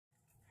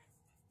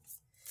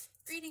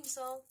Greetings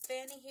all,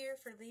 Fanny here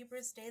for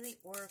Libra's Daily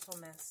Oracle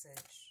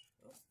Message.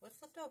 Oh, what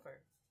flipped over?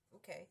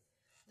 Okay.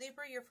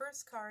 Libra, your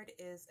first card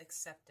is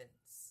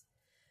acceptance.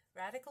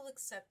 Radical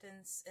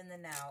acceptance in the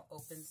now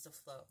opens the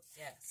flow.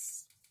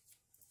 Yes.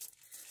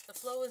 The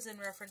flow is in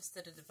reference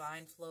to the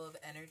divine flow of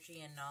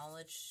energy and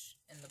knowledge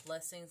and the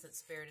blessings that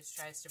Spirit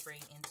tries to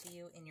bring into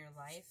you in your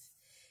life.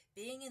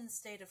 Being in the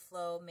state of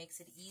flow makes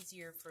it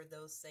easier for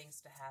those things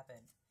to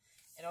happen.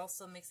 It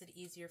also makes it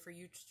easier for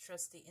you to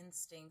trust the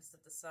instincts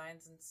that the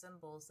signs and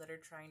symbols that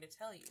are trying to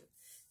tell you.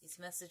 These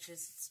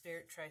messages that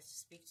Spirit tries to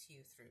speak to you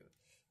through.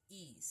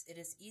 Ease. It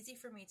is easy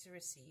for me to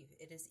receive.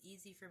 It is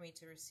easy for me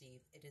to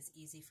receive. It is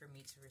easy for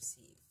me to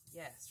receive.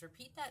 Yes,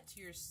 repeat that to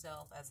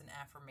yourself as an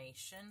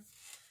affirmation,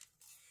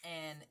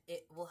 and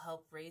it will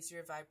help raise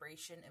your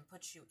vibration and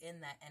put you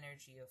in that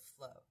energy of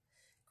flow.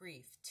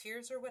 Grief.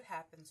 Tears are what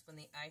happens when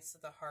the ice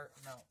of the heart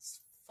melts.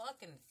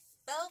 Fucking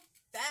felt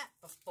that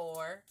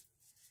before.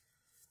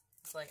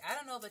 It's like, I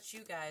don't know about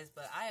you guys,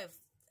 but I have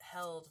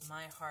held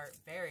my heart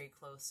very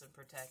close and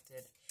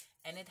protected,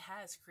 and it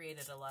has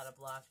created a lot of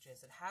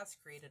blockages. It has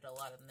created a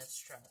lot of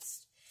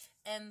mistrust.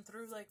 And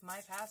through like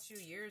my past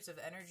few years of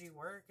energy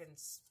work and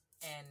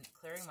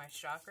clearing my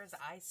chakras,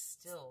 I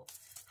still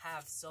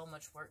have so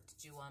much work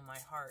to do on my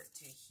heart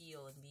to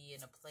heal and be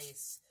in a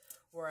place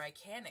where I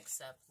can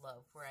accept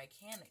love, where I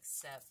can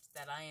accept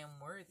that I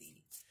am worthy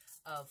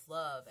of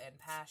love and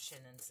passion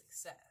and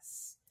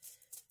success.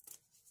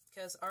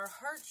 Because our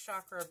heart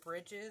chakra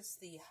bridges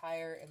the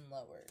higher and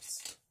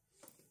lowers.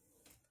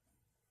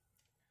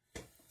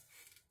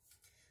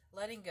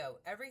 Letting go.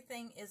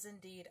 Everything is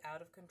indeed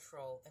out of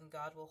control, and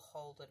God will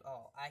hold it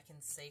all. I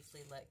can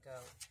safely let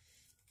go.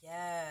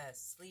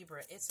 Yes,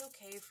 Libra, it's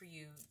okay for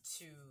you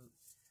to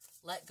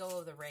let go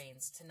of the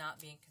reins, to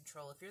not be in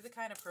control. If you're the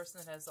kind of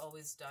person that has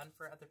always done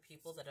for other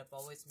people, that have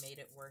always made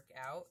it work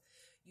out,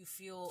 you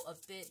feel a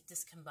bit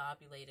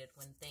discombobulated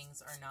when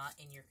things are not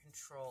in your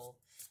control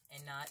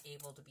and not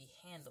able to be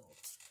handled.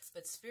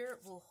 But Spirit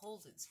will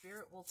hold it.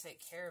 Spirit will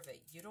take care of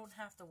it. You don't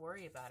have to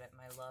worry about it,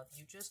 my love.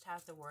 You just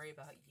have to worry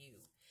about you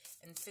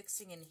and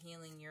fixing and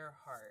healing your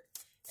heart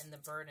and the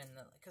burden.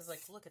 Because,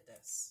 like, look at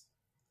this.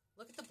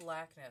 Look at the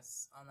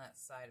blackness on that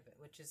side of it,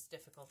 which is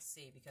difficult to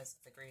see because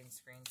of the green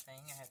screen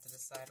thing. I have to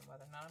decide on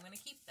whether or not I'm going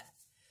to keep that.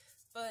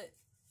 But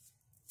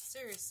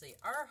seriously,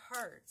 our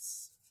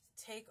hearts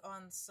take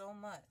on so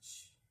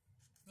much.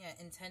 Yeah,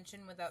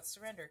 intention without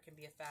surrender can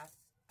be a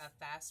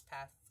fast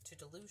path to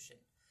delusion.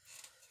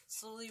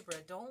 So Libra,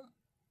 don't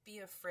be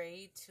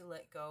afraid to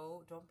let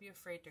go. Don't be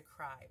afraid to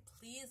cry.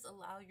 Please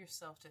allow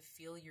yourself to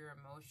feel your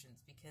emotions,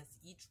 because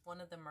each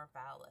one of them are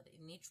valid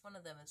and each one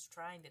of them is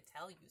trying to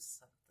tell you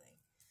something.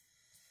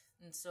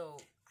 And so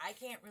I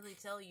can't really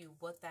tell you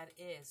what that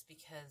is,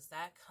 because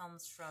that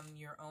comes from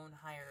your own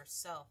higher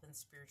self and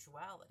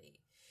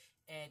spirituality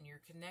and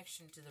your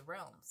connection to the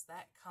realms.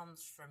 That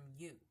comes from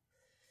you.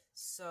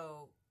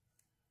 So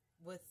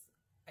with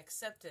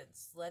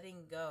acceptance,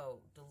 letting go,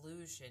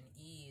 delusion,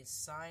 ease,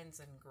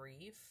 signs, and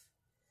grief,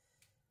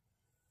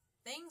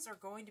 things are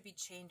going to be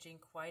changing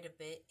quite a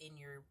bit in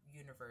your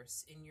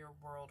universe, in your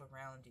world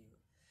around you.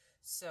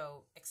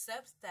 So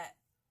accept that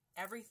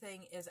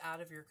everything is out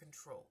of your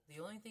control.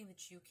 The only thing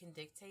that you can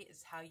dictate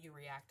is how you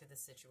react to the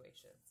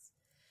situations.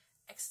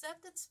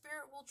 Accept that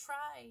Spirit will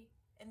try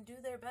and do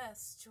their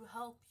best to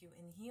help you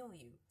and heal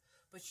you.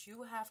 But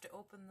you have to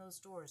open those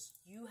doors.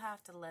 You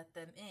have to let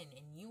them in.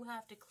 And you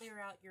have to clear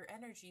out your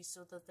energy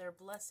so that their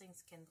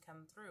blessings can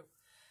come through.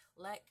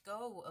 Let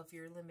go of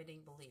your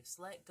limiting beliefs.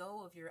 Let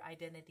go of your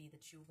identity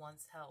that you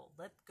once held.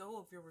 Let go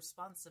of your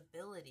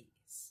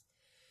responsibilities,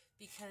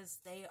 because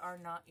they are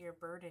not your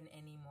burden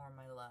anymore,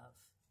 my love.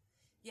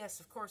 Yes,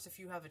 of course, if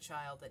you have a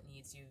child that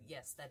needs you,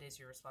 yes, that is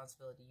your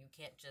responsibility. You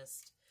can't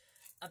just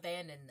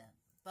abandon them.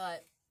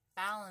 But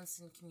balance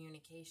in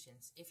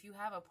communications. If you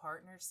have a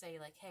partner, say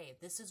like, hey,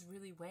 this is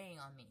really weighing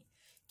on me.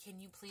 Can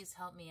you please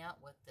help me out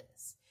with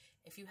this?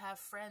 If you have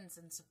friends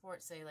and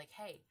support, say like,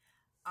 hey,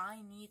 I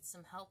need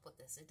some help with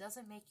this. It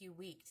doesn't make you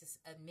weak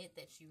to admit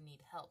that you need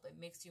help. It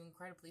makes you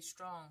incredibly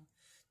strong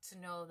to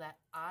know that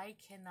I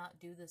cannot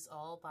do this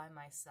all by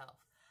myself.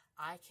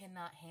 I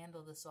cannot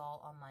handle this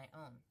all on my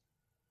own.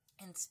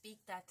 And speak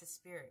that to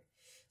Spirit.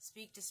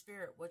 Speak to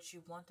Spirit what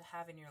you want to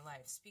have in your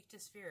life. Speak to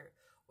Spirit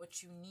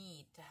what you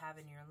need to have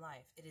in your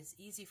life. It is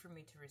easy for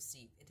me to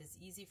receive. It is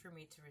easy for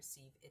me to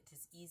receive. It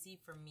is easy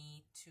for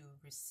me to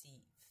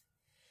receive.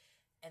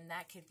 And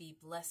that could be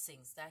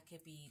blessings. That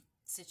could be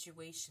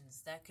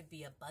situations. That could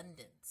be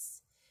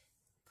abundance.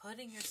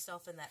 Putting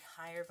yourself in that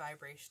higher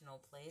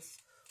vibrational place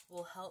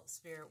will help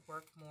Spirit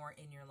work more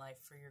in your life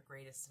for your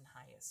greatest and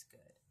highest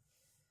good.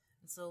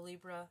 And so,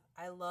 Libra,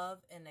 I love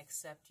and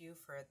accept you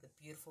for the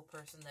beautiful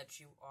person that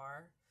you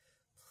are.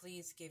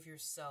 Please give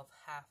yourself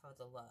half of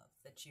the love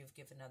that you've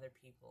given other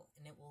people,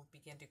 and it will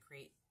begin to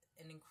create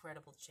an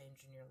incredible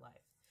change in your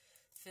life.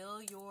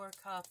 Fill your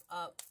cup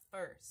up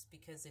first,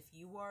 because if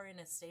you are in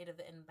a state of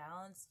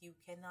imbalance, you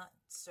cannot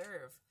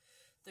serve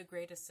the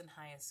greatest and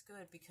highest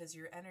good, because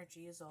your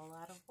energy is all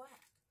out of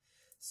whack.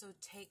 So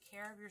take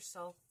care of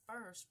yourself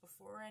first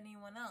before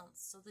anyone else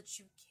so that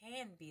you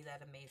can be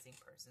that amazing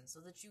person, so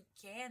that you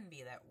can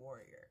be that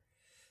warrior.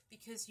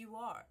 Because you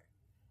are.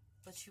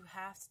 But you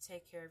have to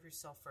take care of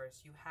yourself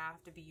first. You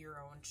have to be your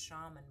own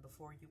shaman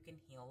before you can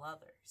heal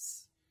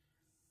others.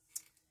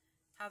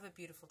 Have a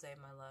beautiful day,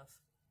 my love.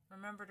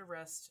 Remember to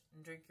rest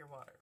and drink your water.